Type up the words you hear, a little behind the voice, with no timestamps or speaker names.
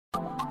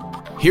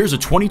Here's a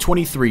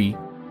 2023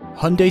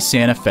 Hyundai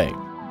Santa Fe.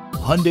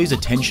 Hyundai's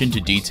attention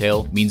to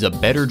detail means a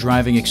better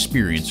driving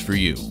experience for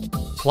you.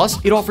 Plus,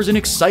 it offers an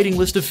exciting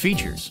list of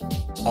features: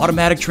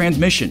 automatic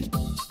transmission,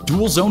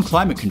 dual zone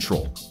climate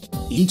control,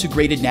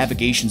 integrated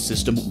navigation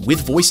system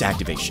with voice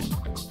activation,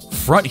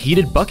 front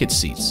heated bucket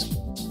seats,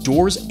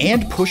 doors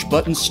and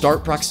push-button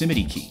start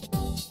proximity key,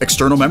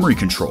 external memory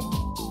control,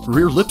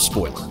 rear lip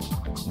spoiler,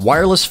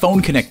 wireless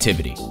phone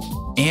connectivity,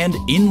 and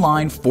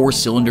inline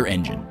 4-cylinder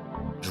engine.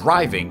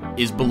 Driving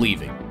is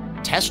believing.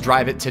 Test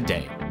drive it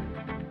today.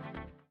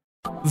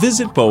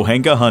 Visit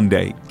Pohanka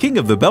Hyundai, King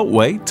of the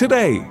Beltway,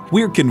 today.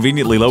 We're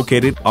conveniently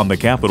located on the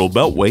Capitol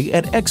Beltway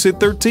at Exit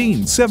 13,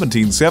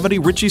 1770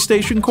 Ritchie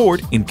Station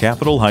Court in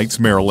Capitol Heights,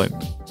 Maryland.